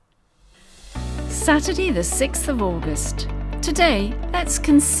Saturday, the 6th of August. Today, let's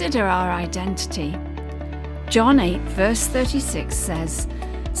consider our identity. John 8, verse 36 says,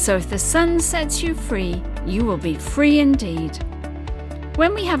 "So if the Son sets you free, you will be free indeed."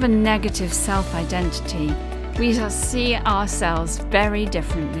 When we have a negative self-identity, we see ourselves very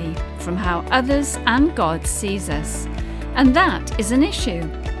differently from how others and God sees us, and that is an issue.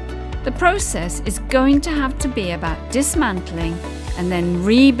 The process is going to have to be about dismantling and then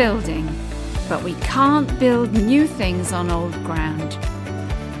rebuilding, but we can't build new things on old ground.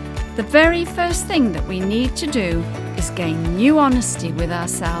 The very first thing that we need to do is gain new honesty with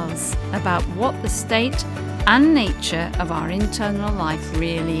ourselves about what the state and nature of our internal life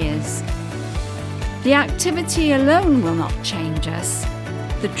really is. The activity alone will not change us.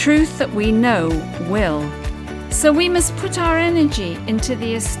 The truth that we know will. So we must put our energy into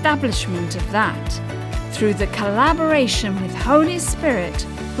the establishment of that through the collaboration with Holy Spirit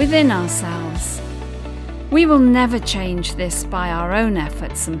within ourselves. We will never change this by our own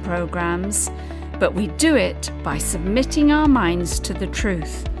efforts and programs, but we do it by submitting our minds to the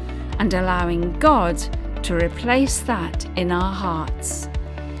truth and allowing God to replace that in our hearts.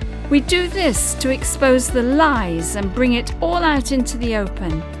 We do this to expose the lies and bring it all out into the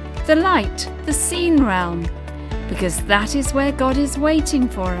open, the light, the seen realm, because that is where God is waiting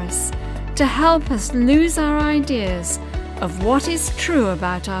for us to help us lose our ideas of what is true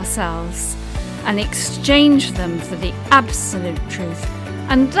about ourselves and exchange them for the absolute truth,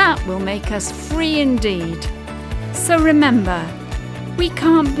 and that will make us free indeed. So remember, we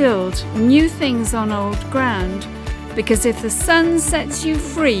can't build new things on old ground, because if the Son sets you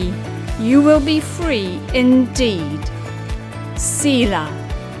free, you will be free indeed. Selah.